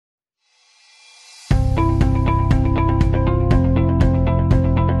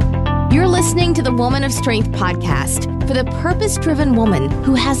listening to the Woman of Strength podcast for the purpose-driven woman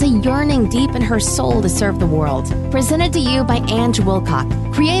who has a yearning deep in her soul to serve the world. Presented to you by Ange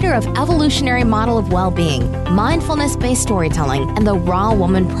Wilcock, creator of Evolutionary Model of Wellbeing, mindfulness-based storytelling, and the Raw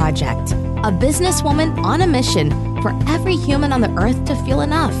Woman Project. A businesswoman on a mission for every human on the earth to feel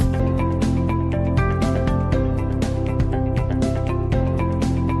enough.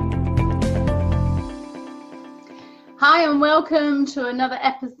 Hi and welcome to another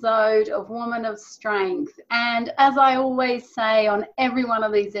episode of Woman of Strength. And as I always say on every one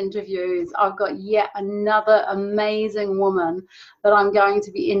of these interviews, I've got yet another amazing woman that I'm going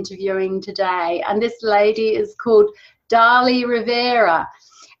to be interviewing today. And this lady is called Darly Rivera.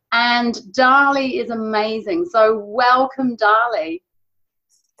 And Darly is amazing. So welcome, Darly.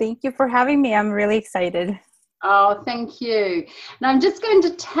 Thank you for having me. I'm really excited. Oh, thank you. And I'm just going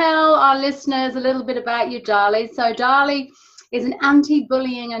to tell our listeners a little bit about you, Darly. So Darly is an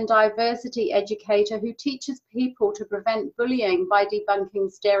anti-bullying and diversity educator who teaches people to prevent bullying by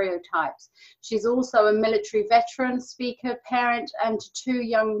debunking stereotypes. She's also a military veteran, speaker, parent, and to 2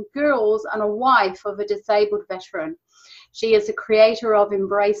 young girls and a wife of a disabled veteran. She is the creator of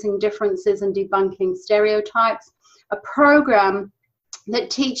Embracing Differences and Debunking Stereotypes, a program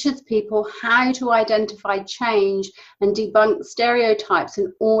that teaches people how to identify change and debunk stereotypes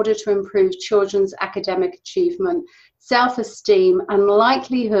in order to improve children's academic achievement, self-esteem, and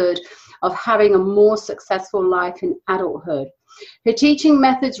likelihood of having a more successful life in adulthood. Her teaching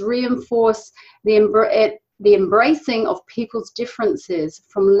methods reinforce the embracing of people's differences,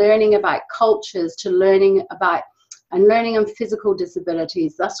 from learning about cultures to learning and physical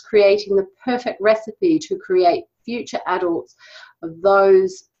disabilities, thus creating the perfect recipe to create future adults of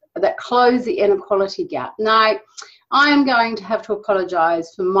those that close the inequality gap. Now, I am going to have to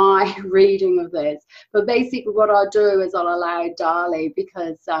apologize for my reading of this, but basically what I'll do is I'll allow Darly,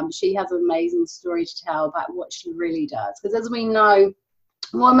 because she has an amazing story to tell about what she really does. Because as we know,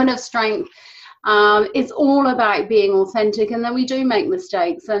 Woman of Strength, it's all about being authentic, and then we do make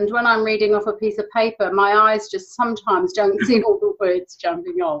mistakes. And when I'm reading off a piece of paper, my eyes just sometimes don't see all the words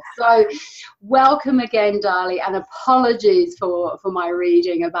jumping off. So welcome again, Darly, and apologies for my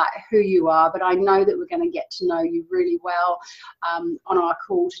reading about who you are, but I know that we're going to get to know you really well on our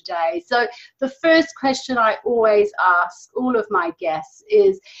call today. So the first question I always ask all of my guests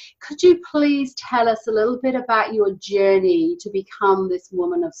is, could you please tell us a little bit about your journey to become this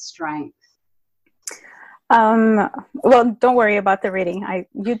woman of strength? Well, don't worry about the reading.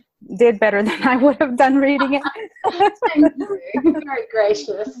 You did better than I would have done reading it. Thank you. You're very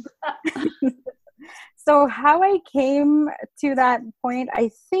gracious. So how I came to that point,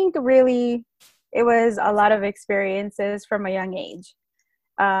 I think really it was a lot of experiences from a young age.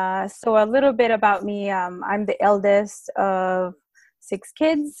 So a little bit about me. I'm the eldest of 6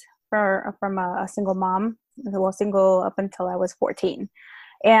 kids from a single mom. Well, single up until I was 14.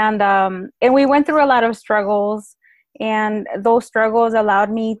 And we went through a lot of struggles, and those struggles allowed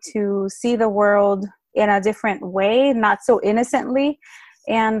me to see the world in a different way, not so innocently.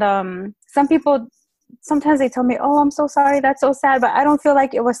 And some people, sometimes they tell me, oh, I'm so sorry, that's so sad, but I don't feel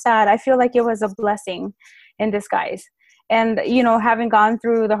like it was sad. I feel like it was a blessing in disguise. And, you know, having gone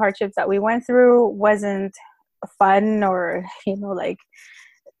through the hardships that we went through wasn't fun, or, you know, like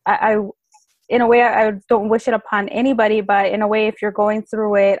I in a way, I don't wish it upon anybody, but in a way, if you're going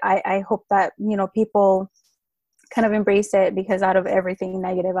through it, I hope that, you know, people kind of embrace it, because out of everything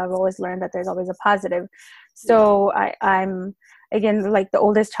negative, I've always learned that there's always a positive. So I'm, again, like the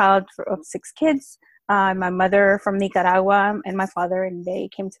oldest child of 6 kids. My mother from Nicaragua and my father, and they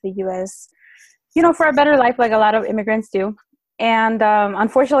came to the U.S., you know, for a better life, like a lot of immigrants do. And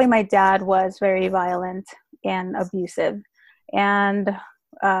unfortunately, my dad was very violent and abusive. And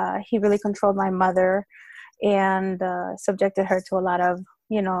he really controlled my mother and subjected her to a lot of,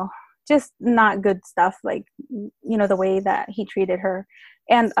 you know, just not good stuff, like, you know, the way that he treated her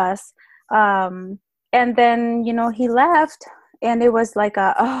and us. And then, you know, he left, and it was like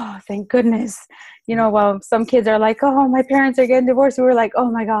oh, thank goodness. You know, well, some kids are like, oh, my parents are getting divorced. We were like,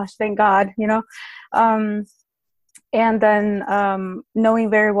 oh my gosh, thank God, you know. And then knowing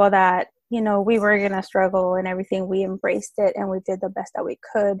very well that, you know, we were going to struggle and everything, we embraced it and we did the best that we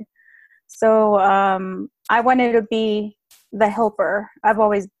could. So I wanted to be the helper. I've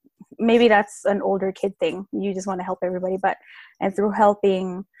always, maybe that's an older kid thing. You just want to help everybody. And through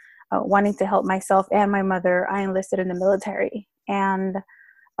helping, wanting to help myself and my mother, I enlisted in the military. And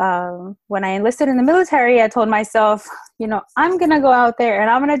when I enlisted in the military, I told myself, you know, I'm going to go out there and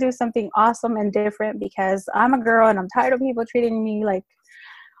I'm going to do something awesome and different, because I'm a girl and I'm tired of people treating me like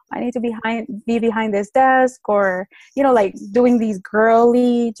I need to be behind this desk, or, you know, like doing these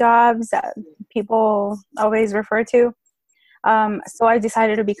girly jobs that people always refer to. So I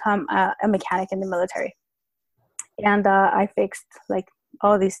decided to become a mechanic in the military. And I fixed like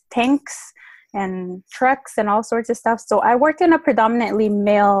all these tanks and trucks and all sorts of stuff. So I worked in a predominantly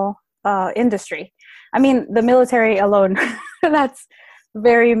male industry. I mean, the military alone, that's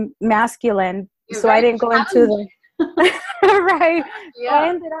very masculine. So I didn't go into the right. Yeah. So I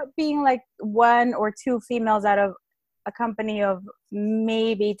ended up being like one or two females out of a company of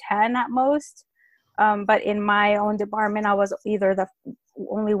maybe 10 at most. But in my own department, I was either the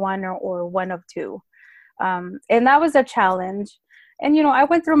only one or one of two. And that was a challenge. And, you know, I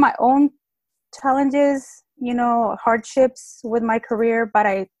went through my own challenges, you know, hardships with my career, but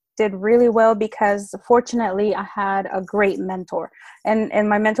I did really well because fortunately I had a great mentor, and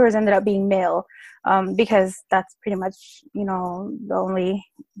my mentors ended up being male, because that's pretty much, you know,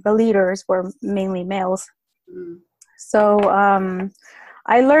 the leaders were mainly males. So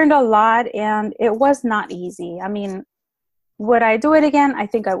I learned a lot, and it was not easy. I mean, would I do it again? I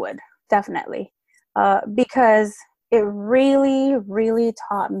think I would, definitely, because it really, really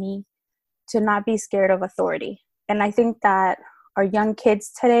taught me to not be scared of authority. And I think that our young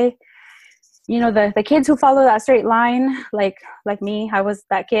kids today, you know, the kids who follow that straight line, like me, I was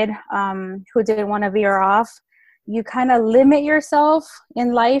that kid who didn't want to veer off. You kind of limit yourself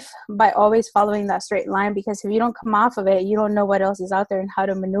in life by always following that straight line, because if you don't come off of it, you don't know what else is out there and how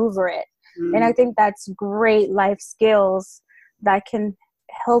to maneuver it. And I think that's great life skills that can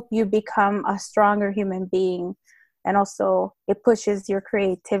help you become a stronger human being. And also it pushes your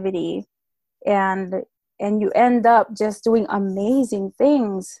creativity, and you end up just doing amazing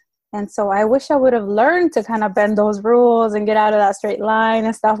things. And so I wish I would have learned to kind of bend those rules and get out of that straight line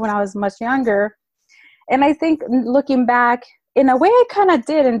and stuff when I was much younger. And I think looking back, in a way I kind of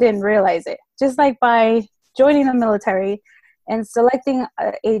did and didn't realize it. Just like by joining the military and selecting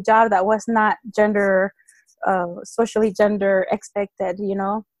a job that was not socially gender expected, you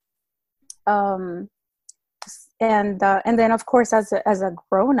know. And then of course as a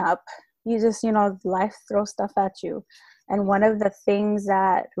grown up, you just, you know, life throws stuff at you. And one of the things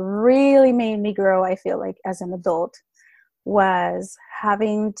that really made me grow, I feel like, as an adult, was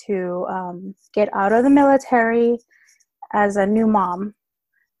having to get out of the military as a new mom.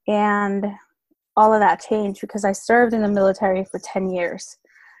 And all of that changed because I served in the military for 10 years.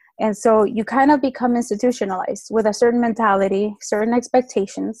 And so you kind of become institutionalized with a certain mentality, certain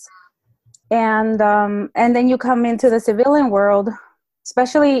expectations. And then you come into the civilian world,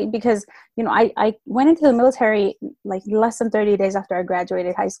 especially because, you know, I went into the military like less than 30 days after I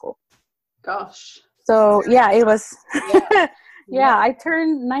graduated high school. Gosh. So yeah, it was, yeah, I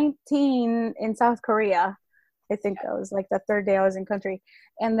turned 19 in South Korea. I think that was like the third day I was in country.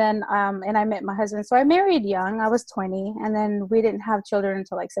 And then, and I met my husband. So I married young, I was 20, and then we didn't have children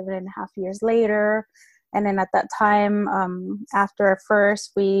until like 7.5 years later. And then at that time, after our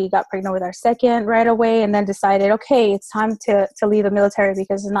first, we got pregnant with our second right away, and then decided, okay, it's time to leave the military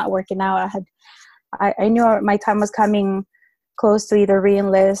because it's not working out. I knew my time was coming close to either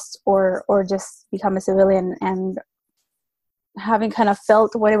re-enlist or just become a civilian. And having kind of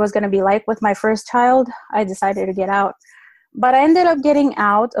felt what it was going to be like with my first child, I decided to get out. But I ended up getting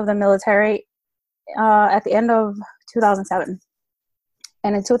out of the military at the end of 2007.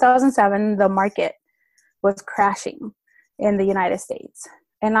 And in 2007, the market was crashing in the United States.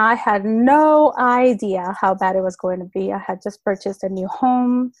 And I had no idea how bad it was going to be. I had just purchased a new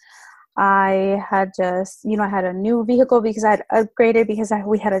home. I had just, you know, I had a new vehicle because I had upgraded because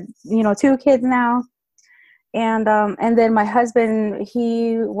we had two kids now. And then my husband,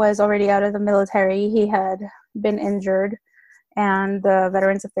 he was already out of the military. He had been injured, and the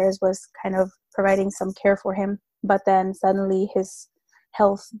Veterans Affairs was kind of providing some care for him. But then suddenly his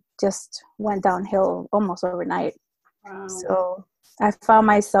health just went downhill almost overnight. Wow. So I found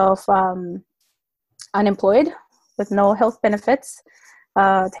myself unemployed with no health benefits,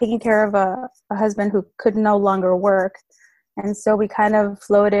 taking care of a husband who could no longer work. And so we kind of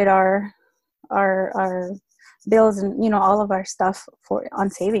floated our bills and, you know, all of our stuff on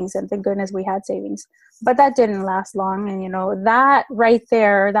savings, and thank goodness we had savings. But that didn't last long. And, you know, that right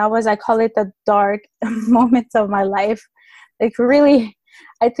there, that was, I call it the dark moments of my life. Like really,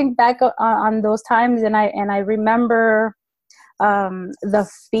 I think back on those times, and I remember the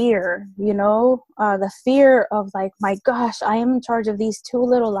fear, you know, the fear of like, my gosh, I am in charge of these two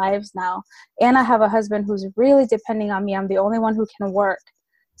little lives now, and I have a husband who's really depending on me. I'm the only one who can work.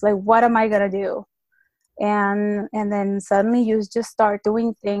 It's like, what am I gonna do? And then suddenly you just start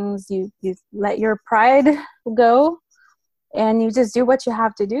doing things. You let your pride go, and you just do what you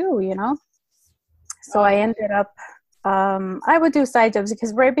have to do, you know? So I ended up, I would do side jobs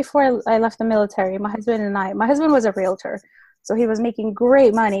because right before I left the military, my husband was a realtor. So he was making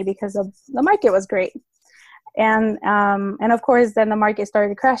great money because the market was great. And of course, then the market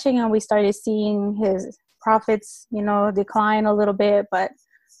started crashing and we started seeing his profits, you know, decline a little bit, but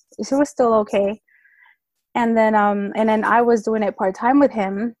it was still okay. And then I was doing it part-time with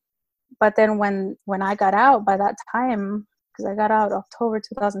him. But then when I got out by that time, because I got out October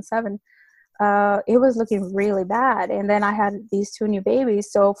 2007, it was looking really bad. And then I had these 2 new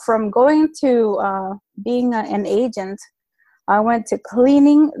babies. So from going to being an agent, I went to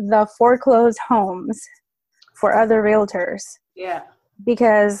cleaning the foreclosed homes for other realtors. Yeah.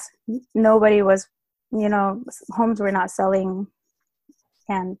 Because nobody was, you know, homes were not selling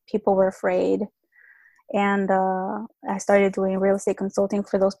and people were afraid. And I started doing real estate consulting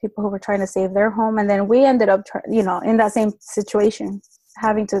for those people who were trying to save their home. And then we ended up, you know, in that same situation,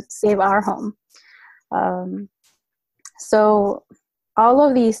 having to save our home. So all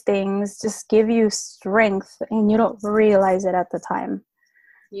of these things just give you strength and you don't realize it at the time.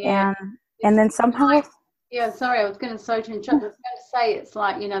 Yeah. And then somehow... Yeah, sorry, I was going to interrupt. I was going to say it's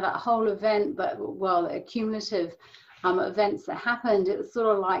like, you know, that whole event, but well, the accumulative events that happened, it was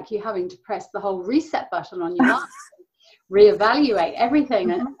sort of like you having to press the whole reset button on your life, reevaluate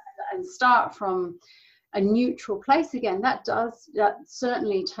everything and start from a neutral place again. That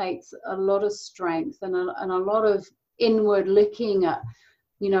certainly takes a lot of strength and a lot of inward looking at,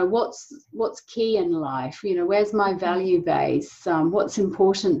 you know, what's key in life, you know, where's my value base, what's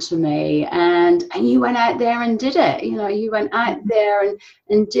important to me, and you went out there and did it. You know, you went out there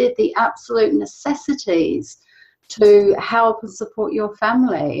and did the absolute necessities to help and support your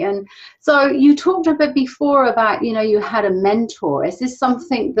family. And so you talked a bit before about, you know, you had a mentor. Is this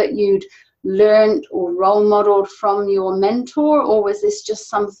something that you'd learned or role modeled from your mentor, or was this just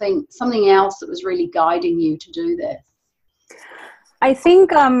something else that was really guiding you to do this? I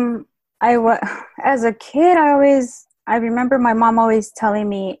think as a kid, I remember my mom always telling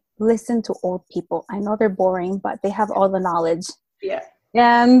me, listen to old people. I know they're boring, but they have all the knowledge. Yeah.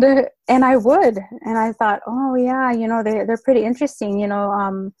 And I would, and I thought, oh yeah, you know, they're pretty interesting, you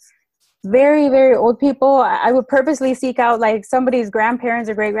know, very, very old people. I would purposely seek out like somebody's grandparents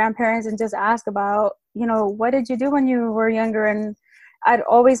or great grandparents and just ask about, you know, what did you do when you were younger? And I'd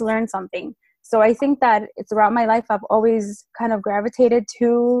always learn something. So I think that throughout my life, I've always kind of gravitated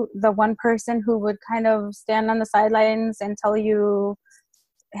to the one person who would kind of stand on the sidelines and tell you,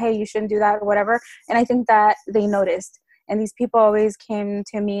 hey, you shouldn't do that or whatever. And I think that they noticed. And these people always came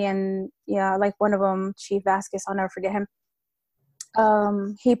to me, and yeah, like one of them, Chief Vasquez, I'll never forget him.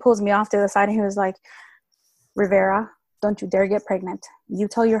 He pulls me off to the side and he was like, Rivera, don't you dare get pregnant. You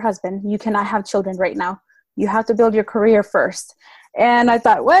tell your husband you cannot have children right now. You have to build your career first. And I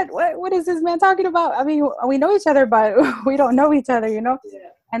thought, what is this man talking about? I mean, we know each other, but we don't know each other, you know? Yeah.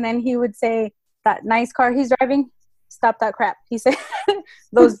 And then he would say, that nice car he's driving, stop that crap. He said,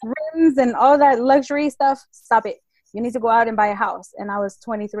 those rims and all that luxury stuff, stop it. You need to go out and buy a house. And I was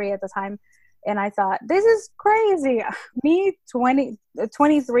 23 at the time. And I thought, this is crazy. Me,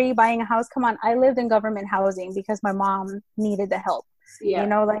 23, buying a house. Come on. I lived in government housing because my mom needed the help. Yeah. You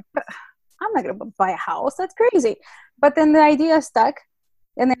know, like, I'm not going to buy a house. That's crazy. But then the idea stuck.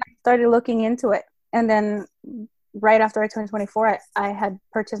 And then I started looking into it. And then right after I turned 24, I had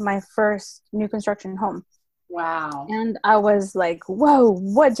purchased my first new construction home. Wow. And I was like, whoa,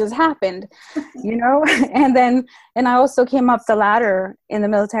 what just happened? You know? And I also came up the ladder in the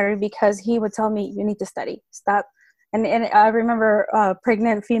military because he would tell me, you need to study, stop. And I remember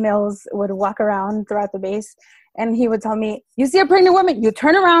pregnant females would walk around throughout the base, and he would tell me, you see a pregnant woman, you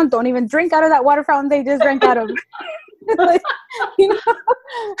turn around, don't even drink out of that water fountain they just drank out of. Like, you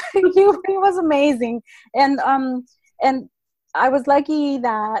know, he was amazing. And I was lucky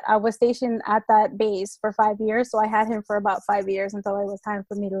that I was stationed at that base for 5 years. So I had him for about 5 years until it was time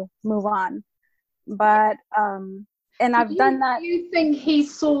for me to move on. But, and I've done that. Do you think he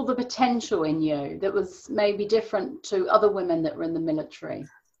saw the potential in you that was maybe different to other women that were in the military?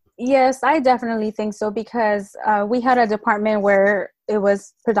 Yes, I definitely think so, because we had a department where it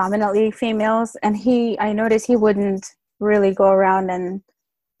was predominantly females, and I noticed he wouldn't really go around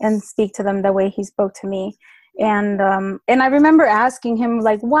and speak to them the way he spoke to me. And I remember asking him,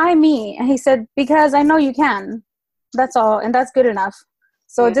 like, why me? And he said, because I know you can. That's all. And that's good enough.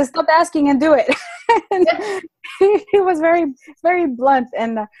 So just stop asking and do it. And he was very, very blunt.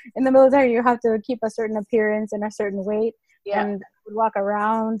 And in the military, you have to keep a certain appearance and a certain weight. Yeah. And would walk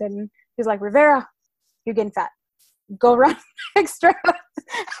around, and he's like, Rivera, you're getting fat. go run extra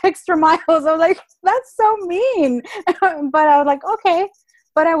miles. I was like, that's so mean. But I was like, okay.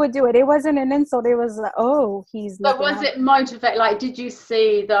 But I would do it. It wasn't an insult. It was, oh, he's So was it motivate? Like, did you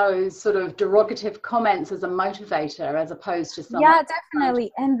see those sort of derogative comments as a motivator as opposed to something? Yeah,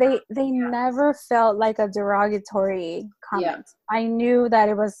 definitely. And they never felt like a derogatory comment. Yeah. I knew that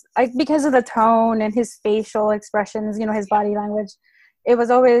it was like, because of the tone and his facial expressions, you know, his body language, it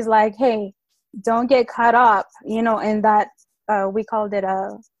was always like, hey, don't get caught up, you know, in that, we called it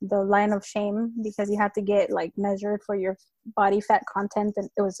the line of shame, because you had to get like measured for your body fat content, and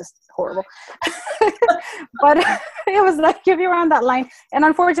it was just horrible. But it was like, if you were on that line, and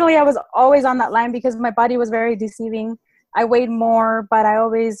unfortunately I was always on that line because my body was very deceiving. I weighed more, but I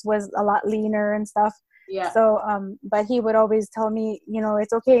always was a lot leaner and stuff. Yeah. So but he would always tell me, you know,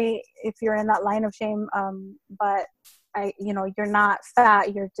 it's okay if you're in that line of shame, but you know, you're not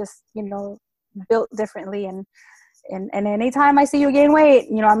fat, you're just, you know, built differently. And anytime I see you gain weight,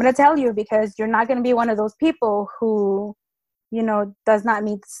 you know, I'm going to tell you, because you're not going to be one of those people who, you know, does not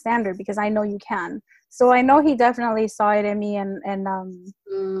meet the standard, because I know you can. So I know he definitely saw it in me. And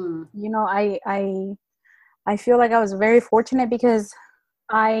you know, I feel like I was very fortunate, because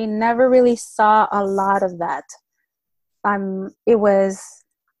I never really saw a lot of that. It was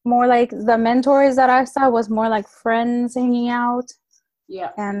more like the mentors that I saw was more like friends hanging out.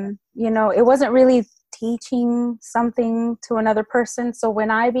 Yeah. And, you know, it wasn't really teaching something to another person. So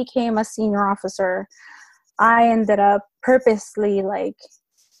when I became a senior officer, I ended up purposely, like,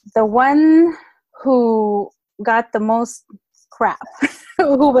 the one who got the most crap,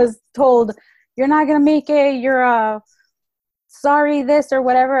 who was told, you're not going to make it, you're sorry this or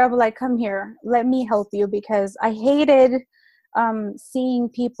whatever. I was like, come here, let me help you, because I hated seeing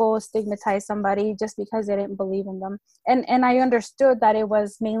people stigmatize somebody just because they didn't believe in them. And I understood that it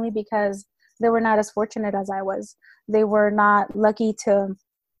was mainly because they were not as fortunate as I was. They were not lucky to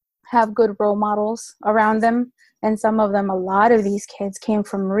have good role models around them. And some of them, a lot of these kids came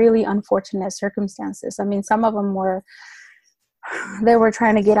from really unfortunate circumstances. I mean, some of them they were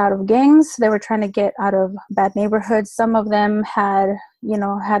trying to get out of gangs. They were trying to get out of bad neighborhoods. Some of them had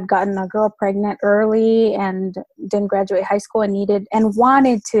gotten a girl pregnant early and didn't graduate high school and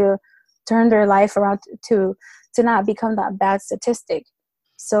wanted to turn their life around to not become that bad statistic.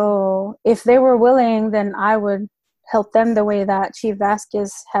 So if they were willing, then I would help them the way that Chief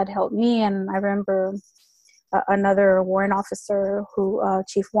Vasquez had helped me. And I remember another warrant officer,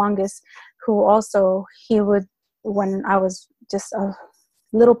 Chief Wangus, who also, when I was just a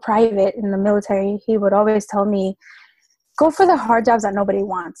little private in the military, he would always tell me, go for the hard jobs that nobody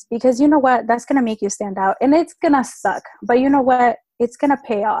wants, because you know what, that's going to make you stand out, and it's going to suck, but you know what, it's going to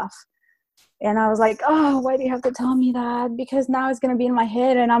pay off. And I was like, oh, why do you have to tell me that? Because now it's going to be in my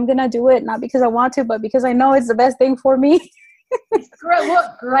head, and I'm going to do it, not because I want to, but because I know it's the best thing for me. Great.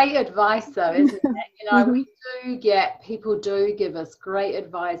 What great advice, though, isn't it? You know, people do give us great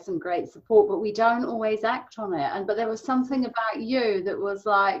advice and great support, but we don't always act on it. But there was something about you that was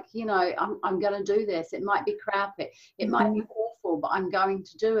like, you know, I'm going to do this. It might be crap. It might be awful, but I'm going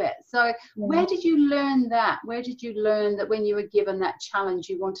to do it. So where did you learn that? Where did you learn that when you were given that challenge,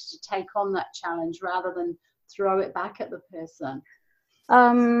 you wanted to take on that challenge rather than throw it back at the person?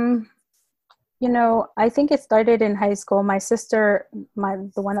 You know, I think it started in high school. My sister,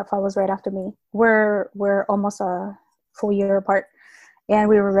 the one that follows right after me, we're almost a full year apart, and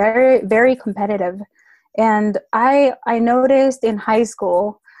we were very, very competitive. And I noticed in high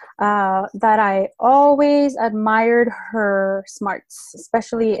school that I always admired her smarts,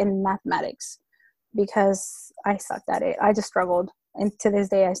 especially in mathematics, because I sucked at it. I just struggled, and to this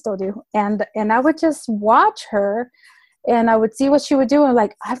day I still do. And I would just watch her. And I would see what she would do, and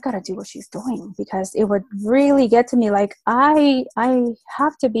like, I've got to do what she's doing, because it would really get to me. Like, I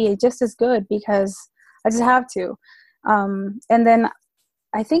have to be just as good, because I just have to. And then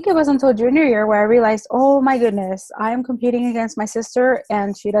I think it was until junior year where I realized, oh my goodness, I am competing against my sister,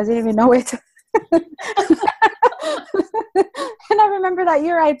 and she doesn't even know it. And I remember that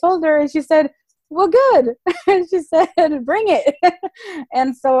year I told her, and she said, well, good. And she said, bring it.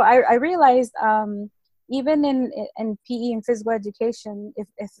 And so I realized, even in PE and physical education,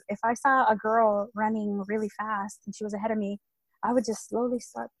 if I saw a girl running really fast and she was ahead of me, I would just slowly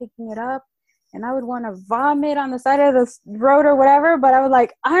start picking it up, and I would want to vomit on the side of the road or whatever, but I was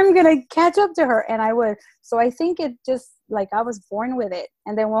like, I'm going to catch up to her, and I would. So I think it just, like, I was born with it.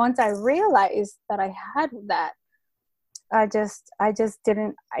 And then once I realized that I had that, I just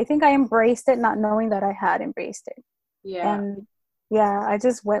didn't, I think I embraced it, not knowing that I had embraced it. Yeah. And yeah, I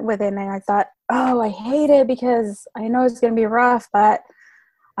just went with it, and I thought, oh, I hate it because I know it's going to be rough, but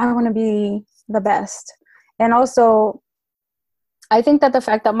I want to be the best. And also, I think that the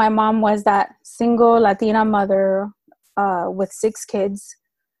fact that my mom was that single Latina mother with 6 kids,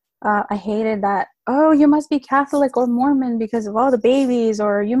 I hated that. Oh, you must be Catholic or Mormon because of all the babies,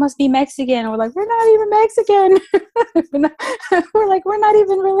 or you must be Mexican. We're like, we're not even Mexican. We're like, we're not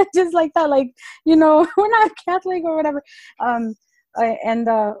even religious like that. Like, you know, we're not Catholic or whatever.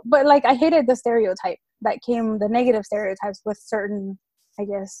 But like, I hated the stereotype that came, the negative stereotypes with certain, I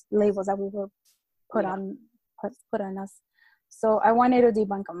guess, labels that we were put on us. So I wanted to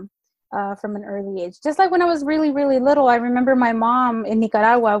debunk them. From an early age. Just like when I was really, really little, I remember my mom in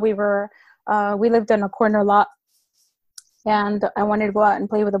Nicaragua, we lived in a corner lot, and I wanted to go out and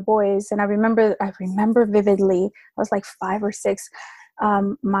play with the boys. And I remember vividly, I was like 5 or 6.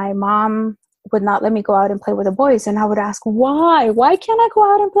 My mom would not let me go out and play with the boys. And I would ask, why can't I go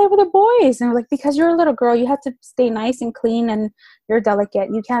out and play with the boys? And I'm like, because you're a little girl, you have to stay nice and clean, and you're delicate.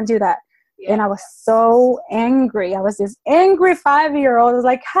 You can't do that. Yeah. And I was so angry. I was this angry 5-year-old. I was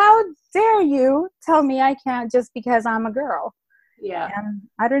like, how dare you tell me I can't just because I'm a girl? Yeah. And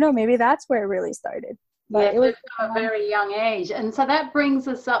I don't know, maybe that's where it really started. But it was from a very young age. And so that brings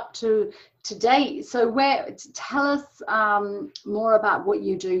us up to today. So tell us more about what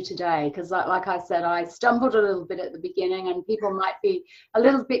you do today. Because like I said, I stumbled a little bit at the beginning and people might be a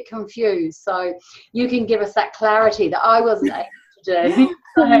little bit confused. So you can give us that clarity that I wasn't able to do.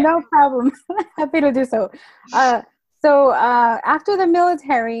 No problem. Happy to do so. So after the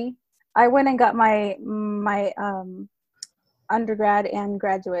military, I went and got my undergrad and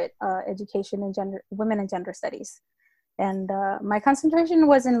graduate education in women and gender studies. And my concentration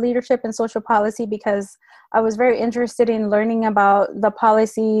was in leadership and social policy because I was very interested in learning about the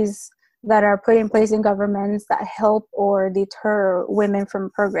policies that are put in place in governments that help or deter women from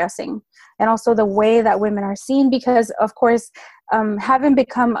progressing. And also the way that women are seen, because of course, having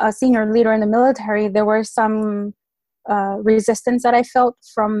become a senior leader in the military, there were some resistance that I felt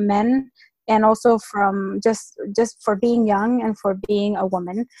from men, and also from just for being young and for being a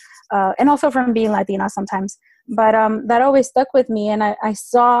woman, and also from being Latina sometimes. But that always stuck with me, and I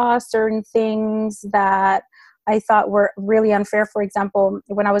saw certain things that I thought were really unfair. For example,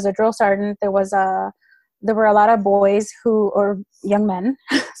 when I was a drill sergeant, there were a lot of boys or young men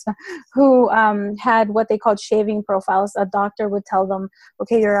who had what they called shaving profiles. A doctor would tell them,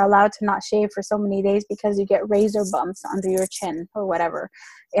 okay, you're allowed to not shave for so many days because you get razor bumps under your chin or whatever.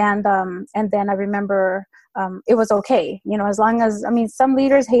 And then I remember it was okay, you know, as long as, I mean, some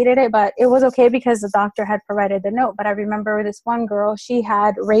leaders hated it, but it was okay because the doctor had provided the note. But I remember this one girl, she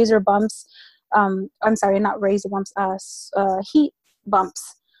had razor bumps. I'm sorry, not razor bumps, heat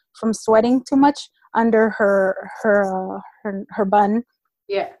bumps from sweating too much under her bun,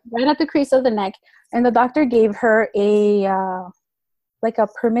 right at the crease of the neck. And the doctor gave her a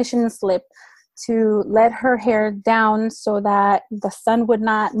permission slip to let her hair down so that the sun would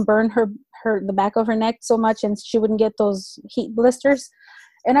not burn the back of her neck so much and she wouldn't get those heat blisters.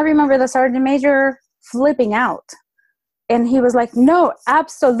 And I remember the sergeant major flipping out. And he was like, no,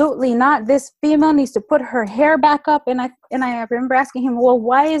 absolutely not. This female needs to put her hair back up. And I remember asking him, well,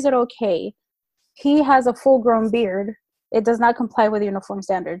 why is it okay? He has a full-grown beard. It does not comply with uniform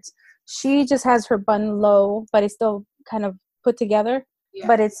standards. She just has her bun low, but it's still kind of put together,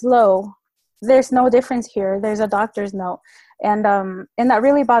 but it's low. There's no difference here. There's a doctor's note. And that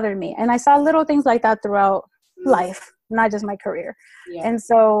really bothered me. And I saw little things like that throughout life, not just my career. Yeah. And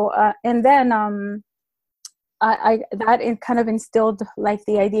so, and then that kind of instilled like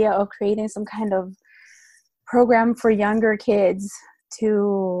the idea of creating some kind of program for younger kids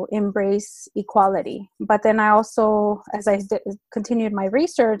to embrace equality. But then I also, as I continued my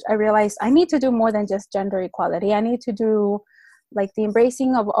research, I realized I need to do more than just gender equality. I need to do like the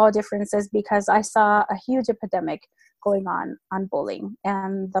embracing of all differences, because I saw a huge epidemic going on bullying.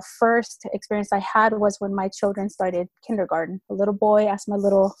 And the first experience I had was when my children started kindergarten. A little boy asked my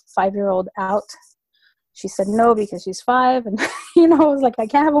little 5-year-old out. She said no because she's 5, and I was like, I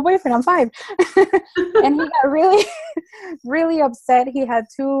can't have a boyfriend, I'm 5. And he got really, really upset. He had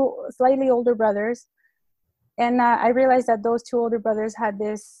 2 slightly older brothers, and I realized that those 2 older brothers had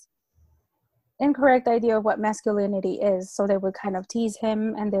this incorrect idea of what masculinity is. So they would kind of tease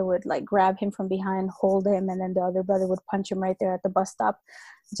him, and they would like grab him from behind, hold him, and then the other brother would punch him right there at the bus stop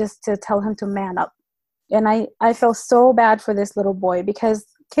just to tell him to man up. And I felt so bad for this little boy, because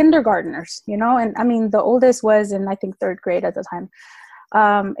kindergartners, and I mean, the oldest was in, I think, 3rd grade at the time.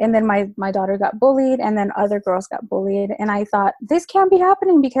 And then my daughter got bullied, and then other girls got bullied. And I thought, this can't be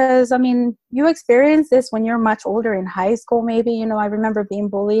happening, because, I mean, you experience this when you're much older, in high school maybe. I remember being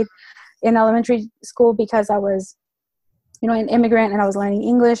bullied in elementary school because I was, an immigrant, and I was learning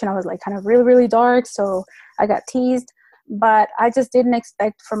English, and I was like kind of really, really dark. So I got teased, but I just didn't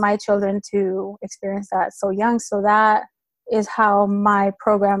expect for my children to experience that so young. So that is how my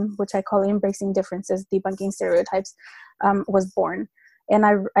program, which I call Embracing Differences, Debunking Stereotypes, was born. And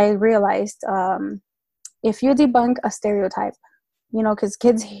I realized if you debunk a stereotype, you know, because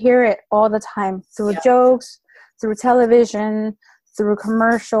kids hear it all the time through jokes, through television, through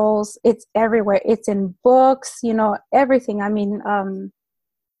commercials, it's everywhere. It's in books, you know, everything. I mean,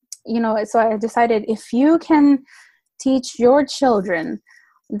 you know, so I decided if you can teach your children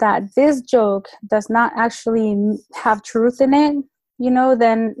that this joke does not actually have truth in it, you know,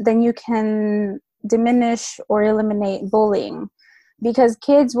 then you can diminish or eliminate bullying, because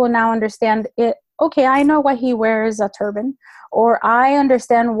kids will now understand it. Okay, I know why he wears a turban, or I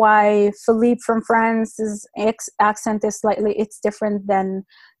understand why Philippe from France's accent is it's different than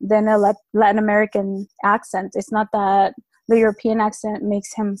a Latin American accent. It's not that the European accent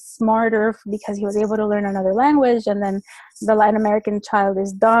makes him smarter because he was able to learn another language, and then the Latin American child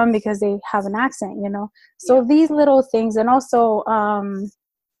is dumb because they have an accent, you know. So these little things, and also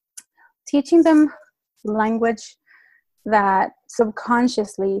teaching them language that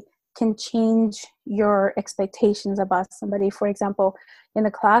subconsciously can change your expectations about somebody. For example, in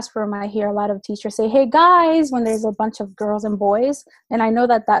the classroom, I hear a lot of teachers say, "Hey guys," when there's a bunch of girls and boys. And I know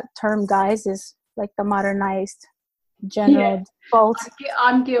that term guys is like the modernized general default.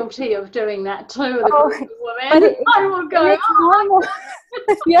 I'm guilty of doing that too. But I will go, normal.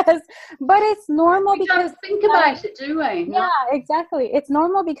 Yes, but it's normal because think about it, do we? Yeah, exactly. It's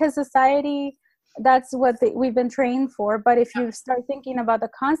normal because society, that's what we've been trained for. But if you start thinking about the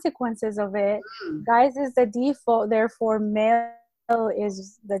consequences of it, guys is the default, therefore male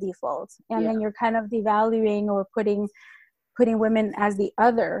is the default, and then you're kind of devaluing or putting women as the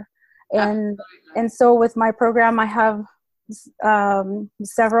other. And so with my program, I have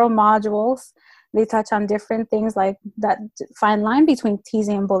several modules. They touch on different things, like that fine line between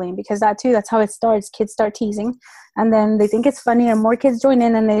teasing and bullying, because that's how it starts. Kids start teasing, and then they think it's funny, and more kids join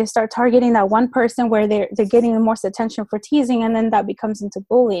in, and they start targeting that one person where they're getting the most attention for teasing, and then that becomes into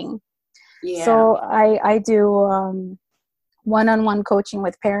bullying. So I do one-on-one coaching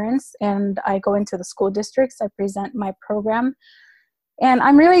with parents, and I go into the school districts. I present my program. And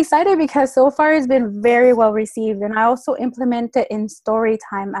I'm really excited because so far it's been very well received. And I also implement it in story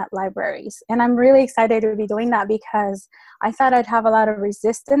time at libraries. And I'm really excited to be doing that because I thought I'd have a lot of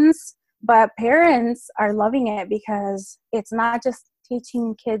resistance, but parents are loving it because it's not just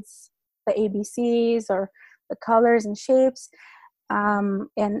teaching kids the ABCs or the colors and shapes. And,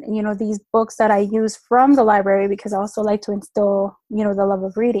 you know, these books that I use from the library, because I also like to instill, you know, the love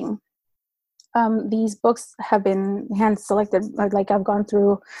of reading. These books have been hand selected, like I've gone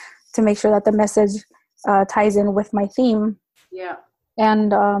through to make sure that the message ties in with my theme. Yeah.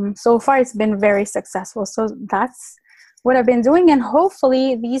 And so far it's been very successful. So that's what I've been doing. And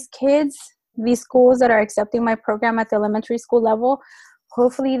hopefully these kids, these schools that are accepting my program at the elementary school level,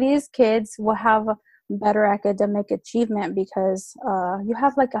 hopefully these kids will have better academic achievement, because you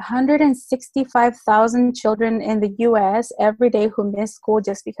have like 165,000 children in the U.S. every day who miss school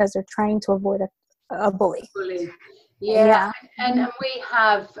just because they're trying to avoid a bully. Yeah. And we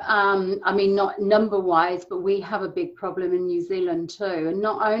have, I mean, not number-wise, but we have a big problem in New Zealand too, and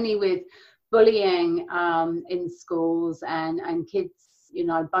not only with bullying in schools and kids, you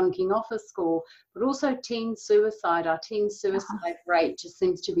know, bunking off of school, but also teen suicide. Our teen suicide rate just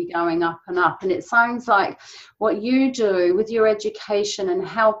seems to be going up and up. And it sounds like what you do with your education and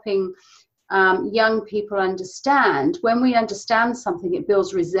helping young people understand, when we understand something, it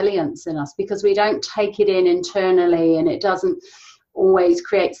builds resilience in us, because we don't take it in internally, and it doesn't always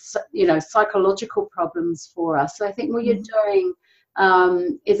create, you know, psychological problems for us. So I think what you're doing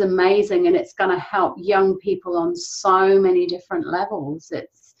is amazing, and it's going to help young people on so many different levels.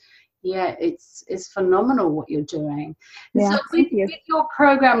 It's phenomenal what you're doing. Yeah, so with your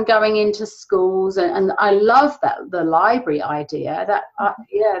program going into schools, and I love that, the library idea, that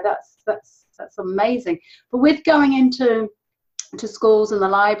that's amazing. But with going into schools and the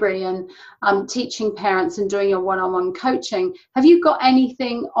library and teaching parents and doing your one-on-one coaching, have you got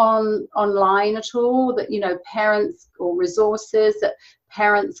anything online at all that, you know, parents, or resources that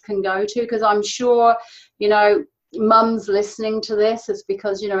parents can go to? Because I'm sure, you know, mums listening to this is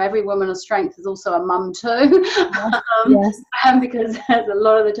because, you know, every woman of strength is also a mum too. Because a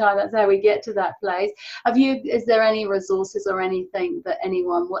lot of the time that's how we get to that place. Is there any resources or anything that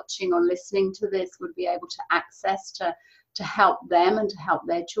anyone watching or listening to this would be able to access to help them and to help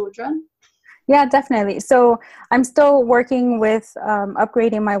their children? Yeah, definitely. So I'm still working with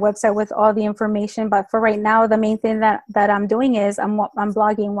upgrading my website with all the information. But for right now, the main thing that I'm doing is I'm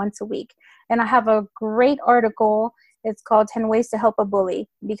blogging once a week. And I have a great article. It's called 10 Ways to Help a Bully,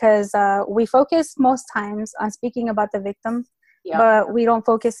 because we focus most times on speaking about the victim, but we don't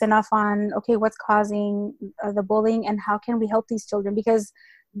focus enough on, okay, what's causing the bullying and how can we help these children? Because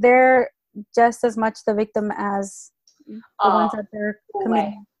they're just as much the victim as the ones that they're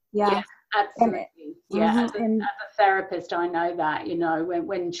committing. Yeah. Absolutely. As a therapist, I know that,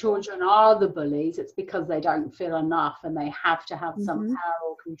 when children are the bullies, it's because they don't feel enough and they have to have some power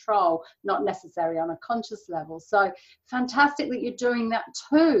or control, not necessarily on a conscious level. So fantastic that you're doing that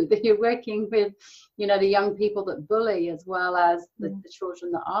too, that you're working with, the young people that bully as well as the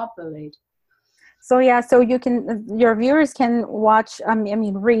children that are bullied. So your viewers can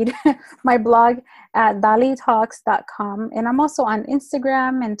read my blog at dalitalks.com. And I'm also on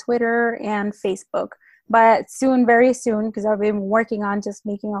Instagram and Twitter and Facebook. But soon, very soon, because I've been working on just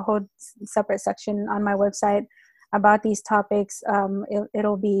making a whole separate section on my website about these topics.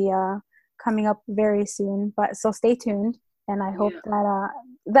 It'll be coming up very soon. But so stay tuned. And I hope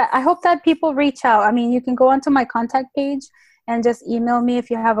that people reach out. I mean, you can go onto my contact page and just email me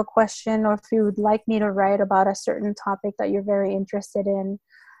if you have a question or if you would like me to write about a certain topic that you're very interested in.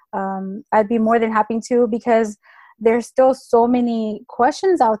 I'd be more than happy to, because there's still so many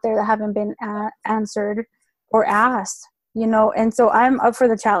questions out there that haven't been answered or asked, and so I'm up for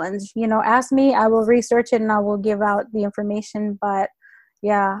the challenge. Ask me, I will research it and I will give out the information. But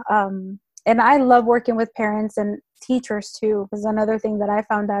and I love working with parents and teachers too, because another thing that I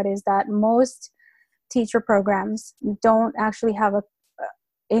found out is that most teacher programs don't actually have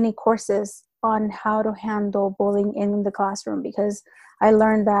any courses on how to handle bullying in the classroom, because I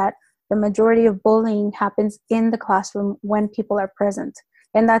learned that the majority of bullying happens in the classroom when people are present.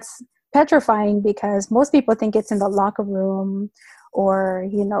 And that's petrifying, because most people think it's in the locker room or,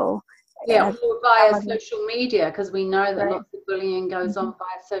 or via social media, because we know that lots of bullying goes on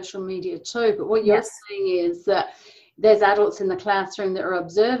via social media too. But what you're saying is that there's adults in the classroom that are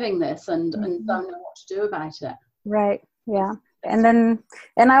observing this and don't know what to do about it. Right. Yeah. And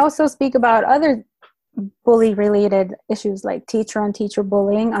I also speak about other bully related issues like teacher on teacher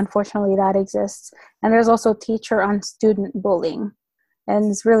bullying. Unfortunately, that exists. And there's also teacher on student bullying.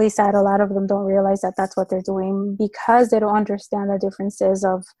 And it's really sad. A lot of them don't realize that that's what they're doing, because they don't understand the differences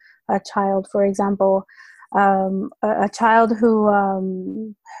of a child. For example, a child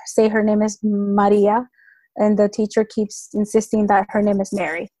who, say her name is Maria, and the teacher keeps insisting that her name is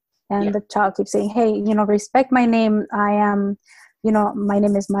Mary. And the child keeps saying, hey, respect my name. I am, my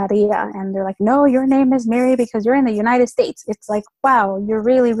name is Maria. And they're like, no, your name is Mary because you're in the United States. It's like, wow, you're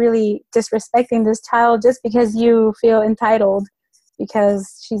really, really disrespecting this child just because you feel entitled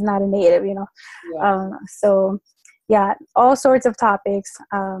because she's not a native, all sorts of topics.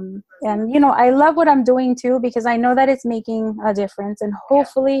 And, I love what I'm doing too, because I know that it's making a difference. And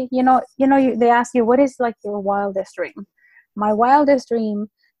hopefully, they ask you, what is like your wildest dream? My wildest dream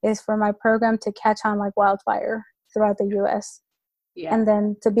is for my program to catch on like wildfire throughout the U.S. And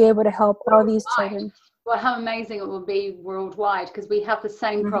then to be able to help all these children. Well, how amazing it will be worldwide, because we have the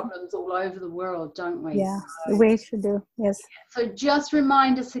same problems all over the world, don't we? Yeah, we should do, yes. So just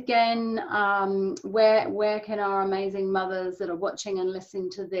remind us again, where can our amazing mothers that are watching and listening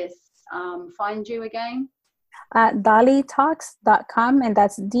to this find you again? At dalitalks.com, and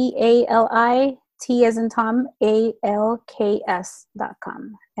that's DALI, T as in Tom, ALKS.com.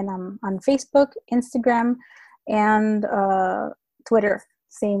 And I'm on Facebook, Instagram, and Twitter.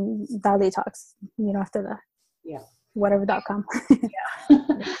 Same Dali Talks, after the whatever.com.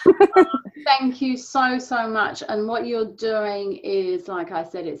 Thank you so much. And what you're doing is, like I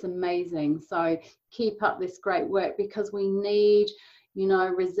said, it's amazing. So keep up this great work, because we need,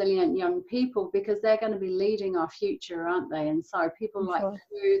 resilient young people, because they're going to be leading our future, aren't they? And so people like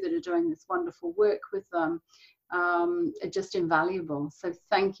you that are doing this wonderful work with them are just invaluable. So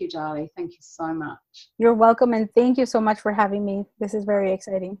thank you, Dali. Thank you so much. You're welcome, and thank you so much for having me. This is very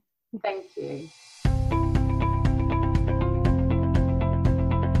exciting. Thank you.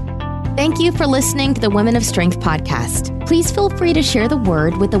 Thank you for listening to the Women of Strength podcast. Please feel free to share the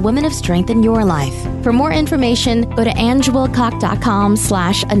word with the women of strength in your life. For more information, go to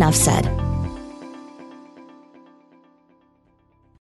angewilcock.com/enoughsaid.